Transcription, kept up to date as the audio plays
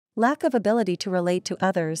Lack of ability to relate to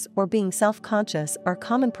others or being self-conscious are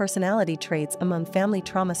common personality traits among family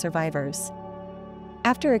trauma survivors.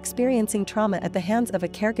 After experiencing trauma at the hands of a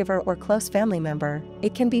caregiver or close family member,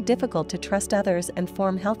 it can be difficult to trust others and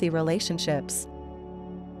form healthy relationships.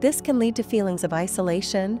 This can lead to feelings of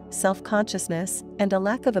isolation, self-consciousness, and a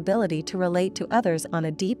lack of ability to relate to others on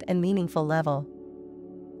a deep and meaningful level.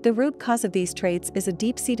 The root cause of these traits is a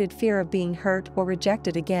deep-seated fear of being hurt or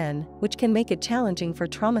rejected again, which can make it challenging for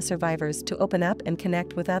trauma survivors to open up and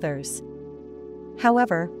connect with others.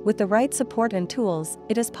 However, with the right support and tools,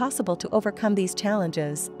 it is possible to overcome these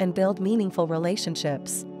challenges and build meaningful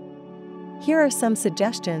relationships. Here are some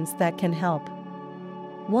suggestions that can help.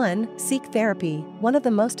 1. Seek therapy. One of the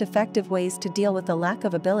most effective ways to deal with the lack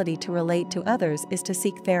of ability to relate to others is to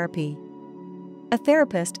seek therapy. A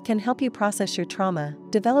therapist can help you process your trauma,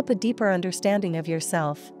 develop a deeper understanding of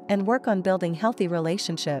yourself, and work on building healthy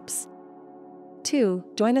relationships. 2.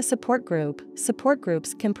 Join a support group. Support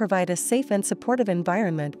groups can provide a safe and supportive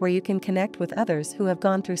environment where you can connect with others who have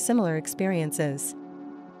gone through similar experiences.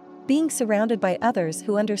 Being surrounded by others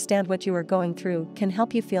who understand what you are going through can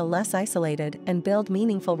help you feel less isolated and build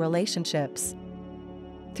meaningful relationships.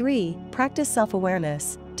 3. Practice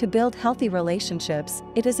self-awareness. To build healthy relationships,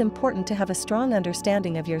 it is important to have a strong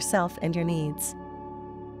understanding of yourself and your needs.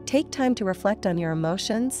 Take time to reflect on your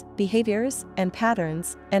emotions, behaviors, and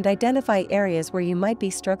patterns, and identify areas where you might be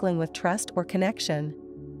struggling with trust or connection.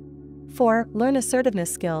 4. Learn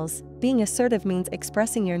assertiveness skills. Being assertive means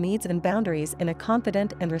expressing your needs and boundaries in a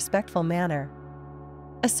confident and respectful manner.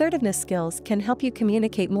 Assertiveness skills can help you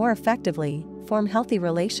communicate more effectively, form healthy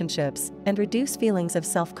relationships, and reduce feelings of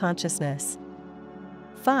self-consciousness.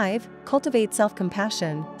 5. Cultivate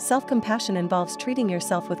self-compassion. Self-compassion involves treating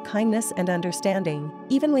yourself with kindness and understanding,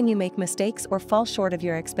 even when you make mistakes or fall short of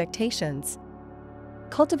your expectations.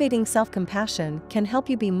 Cultivating self-compassion can help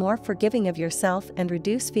you be more forgiving of yourself and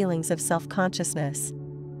reduce feelings of self-consciousness.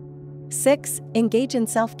 6. Engage in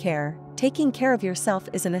self-care. Taking care of yourself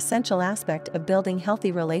is an essential aspect of building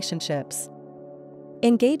healthy relationships.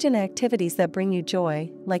 Engage in activities that bring you joy,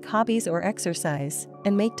 like hobbies or exercise,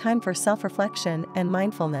 and make time for self-reflection and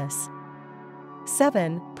mindfulness.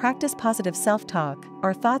 7. Practice positive self-talk.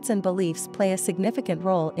 Our thoughts and beliefs play a significant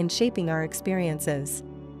role in shaping our experiences.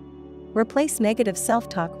 Replace negative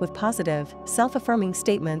self-talk with positive, self-affirming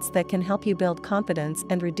statements that can help you build confidence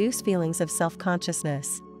and reduce feelings of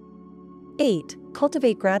self-consciousness. 8.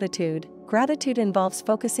 Cultivate gratitude. Gratitude involves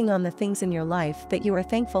focusing on the things in your life that you are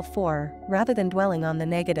thankful for, rather than dwelling on the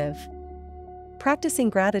negative. Practicing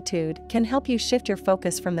gratitude can help you shift your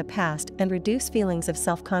focus from the past and reduce feelings of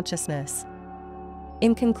self-consciousness.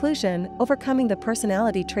 In conclusion, overcoming the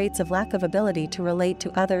personality traits of lack of ability to relate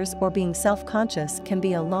to others or being self-conscious can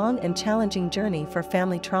be a long and challenging journey for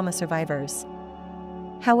family trauma survivors.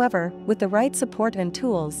 However, with the right support and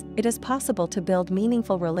tools, it is possible to build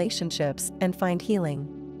meaningful relationships and find healing.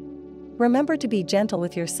 Remember to be gentle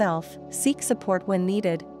with yourself, seek support when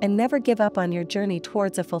needed, and never give up on your journey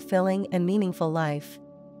towards a fulfilling and meaningful life.